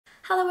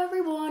Hello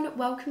everyone,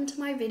 welcome to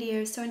my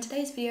video. So in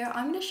today's video,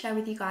 I'm going to share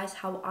with you guys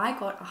how I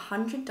got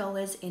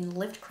 $100 in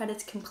Lyft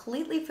credits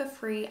completely for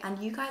free, and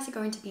you guys are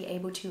going to be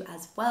able to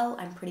as well,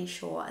 I'm pretty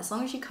sure, as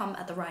long as you come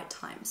at the right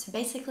time. So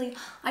basically,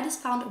 I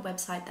just found a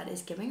website that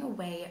is giving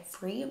away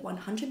free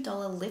 $100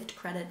 Lyft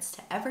credits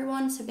to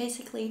everyone. So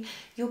basically,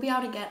 you'll be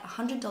able to get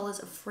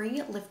 $100 of free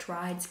Lyft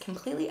rides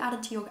completely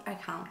added to your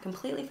account,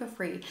 completely for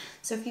free.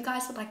 So if you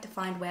guys would like to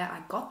find where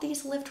I got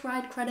these Lyft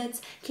ride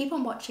credits, keep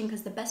on watching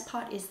because the best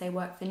part is they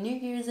work for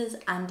new users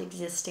and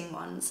existing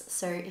ones.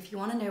 So if you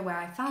want to know where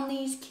I found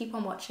these, keep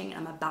on watching.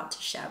 I'm about to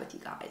share with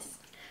you guys.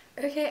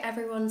 Okay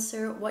everyone,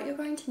 so what you're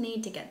going to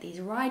need to get these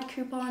ride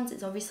coupons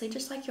is obviously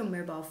just like your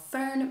mobile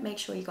phone. Make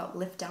sure you got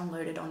Lyft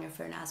downloaded on your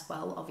phone as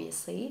well,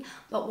 obviously.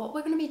 But what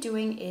we're going to be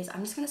doing is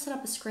I'm just going to set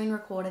up a screen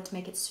recorder to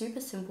make it super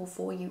simple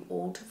for you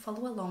all to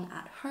follow along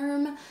at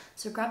home.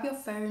 So grab your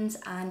phones,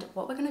 and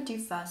what we're going to do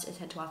first is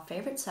head to our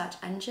favorite search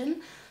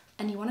engine.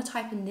 And you want to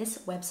type in this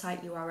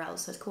website URL.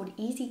 So it's called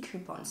Easy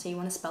Coupon. So you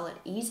want to spell it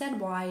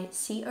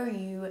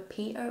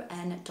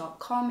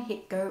EZYCOUPON.com,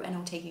 hit go, and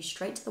it'll take you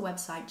straight to the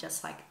website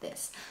just like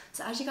this.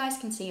 So as you guys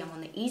can see, I'm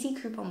on the Easy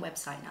Coupon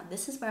website. Now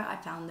this is where I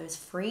found those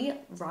free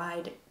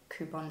ride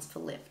coupons for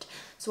Lyft.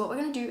 So what we're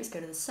going to do is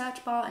go to the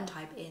search bar and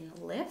type in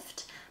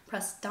Lyft,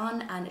 press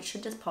done, and it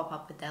should just pop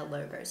up with their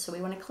logo. So we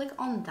want to click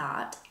on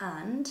that,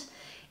 and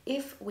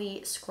if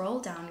we scroll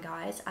down,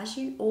 guys, as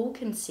you all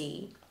can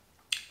see,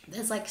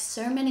 there's like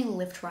so many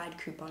Lyft ride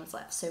coupons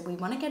left. So we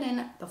want to get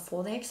in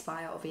before they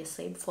expire,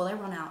 obviously, before they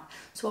run out.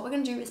 So what we're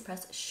going to do is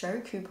press show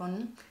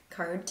coupon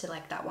code to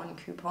like that one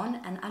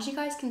coupon, and as you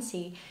guys can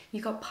see,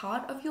 you got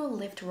part of your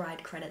Lyft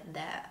ride credit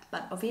there,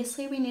 but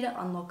obviously we need to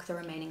unlock the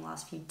remaining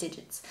last few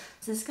digits.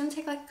 So this is going to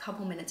take like a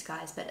couple minutes,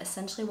 guys, but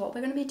essentially what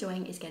we're going to be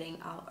doing is getting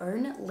our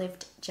own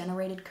Lyft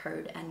generated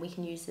code, and we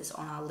can use this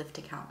on our Lyft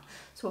account.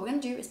 So what we're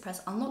going to do is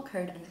press unlock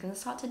code, and it's going to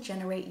start to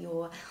generate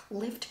your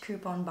Lyft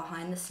coupon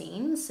behind the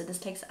scenes. So this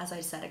takes, as I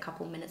said, a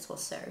couple minutes or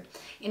so.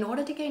 In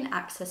order to gain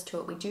access to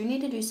it, we do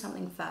need to do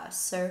something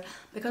first. So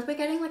because we're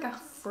getting like a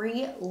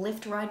free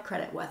Lyft ride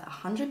credit worth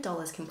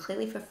 $100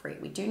 completely for free,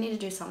 we do need to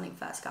do something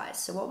first, guys.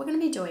 So what we're going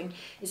to be doing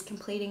is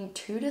completing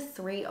 2 to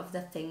 3 of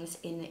the things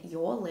in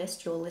your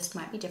list. Your list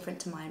might be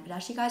different to mine, but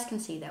as you guys can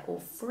see, they're all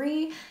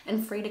free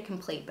and free to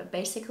complete. But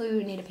basically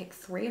we need to pick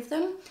 3 of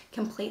them,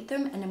 complete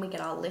them, and then we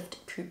get our Lyft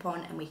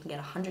coupon and we can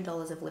get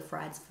 $100 of Lyft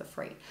rides for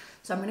free.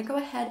 So I'm going to go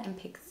ahead and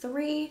pick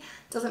 3.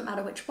 Doesn't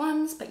matter which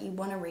ones, but you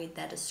want to read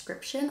their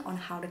description on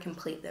how to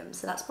complete them.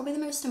 So that's probably the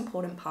most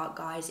important part,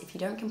 guys. If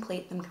you don't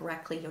complete them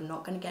correctly, you're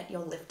not going to get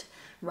your Lyft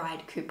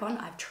ride coupon.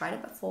 I've tried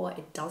it before,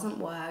 it doesn't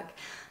work,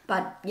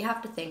 but you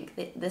have to think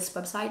that this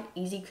website,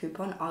 Easy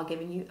Coupon, are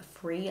giving you a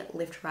free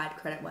Lyft ride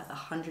credit worth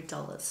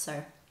 $100.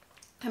 So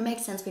it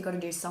makes sense, we got to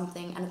do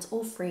something, and it's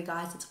all free,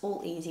 guys. It's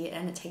all easy,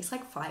 and it takes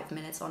like 5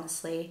 minutes,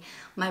 honestly.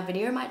 My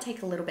video might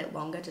take a little bit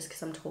longer just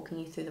because I'm talking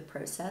you through the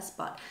process,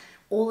 but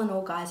all in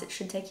all, guys, it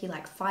should take you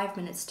like 5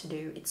 minutes to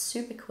do. It's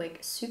super quick,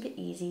 super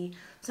easy.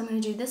 So I'm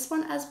going to do this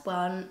one as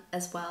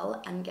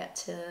well and get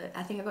to,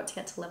 I think I got to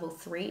get to level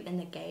 3 in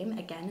the game.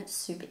 Again, it's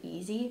super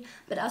easy.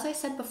 But as I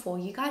said before,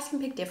 you guys can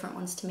pick different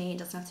ones to me. It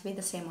doesn't have to be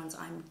the same ones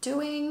I'm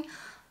doing.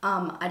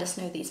 I just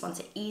know these ones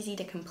are easy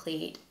to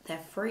complete. They're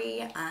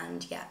free,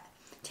 and yeah,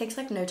 takes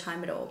like no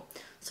time at all.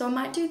 So I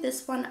might do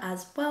this one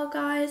as well,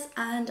 guys,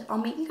 and I'll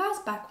meet you guys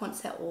back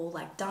once they're all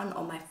like done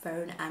on my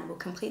phone, and we'll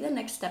complete the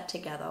next step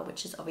together,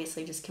 which is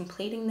obviously just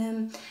completing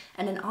them.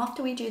 And then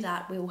after we do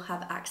that, we will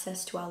have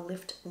access to our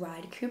Lyft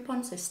ride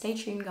coupon. So stay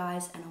tuned,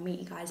 guys, and I'll meet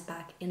you guys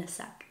back in a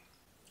sec.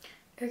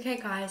 Okay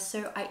guys,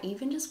 so I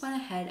even just went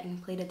ahead and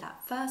completed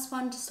that first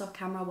one just off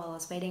camera while I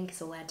was waiting,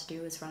 because all I had to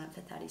do was run it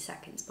for 30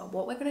 seconds. But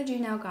what we're going to do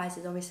now, guys,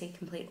 is obviously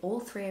complete all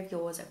 3 of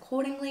yours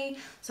accordingly.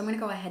 So I'm going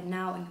to go ahead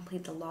now and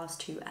complete the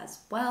last 2 as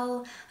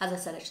well. As I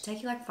said, it should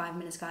take you like 5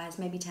 minutes, guys,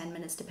 maybe 10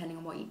 minutes depending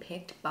on what you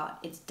picked, but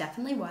it's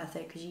definitely worth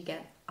it because you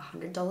get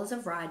 $100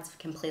 of rides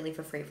completely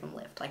for free from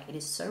Lyft. Like, it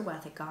is so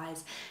worth it,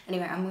 guys.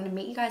 Anyway, I'm going to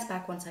meet you guys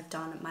back once I've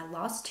done my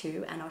last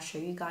 2, and I'll show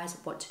you guys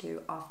what to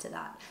do after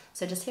that.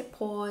 So just hit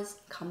pause,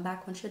 come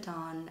back once you're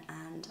done,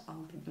 and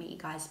I'll meet you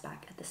guys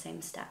back at the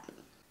same step.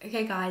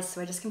 Okay guys,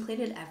 so I just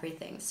completed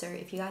everything. So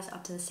if you guys are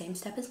up to the same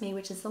step as me,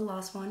 which is the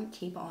last one,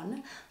 keep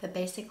on. But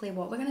basically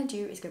what we're going to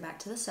do is go back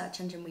to the search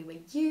engine we were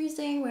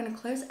using. We're going to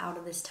close out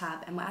of this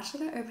tab, and we're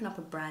actually going to open up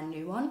a brand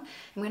new one.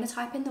 And we're going to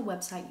type in the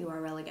website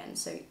URL again.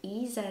 So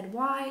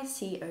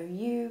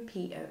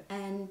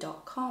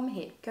EZYCOUPON.com,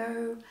 hit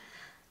go,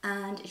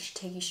 and it should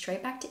take you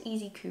straight back to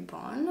Easy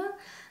Coupon.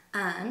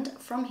 And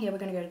from here, we're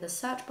going to go to the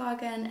search bar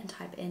again and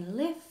type in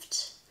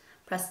Lyft.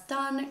 Press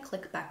done,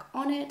 click back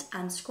on it,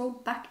 and scroll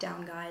back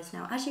down, guys.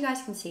 Now, as you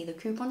guys can see, the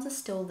coupons are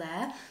still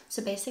there.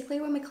 So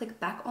basically, when we click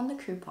back on the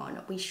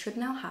coupon, we should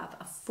now have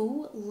a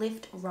full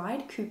Lyft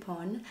ride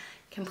coupon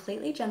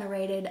completely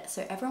generated,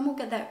 so everyone will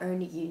get their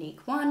own unique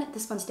one.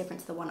 This one's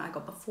different to the one I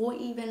got before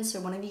even, so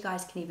one of you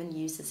guys can even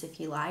use this if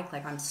you like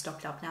I'm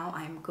stocked up now,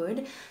 I am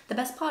good. The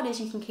best part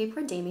is you can keep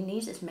redeeming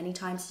these as many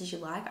times as you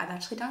like. I've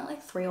actually done it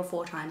like 3 or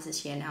 4 times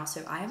this year now,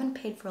 so I haven't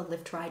paid for a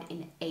Lyft ride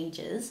in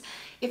ages.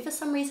 If for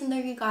some reason though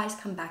you guys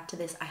come back to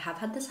this, I have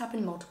had this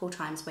happen multiple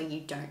times where you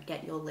don't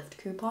get your Lyft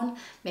coupon,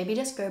 maybe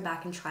just go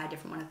back and try a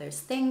different one of those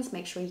things.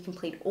 Make sure you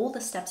complete all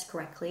the steps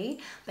correctly.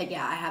 But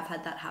yeah, I have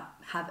had that have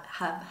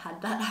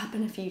had that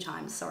happen a few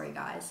times, sorry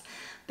guys.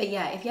 But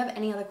yeah, if you have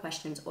any other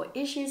questions or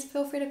issues,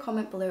 feel free to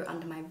comment below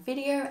under my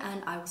video,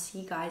 and I will see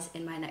you guys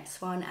in my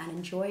next one, and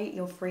enjoy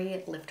your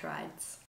free Lyft rides.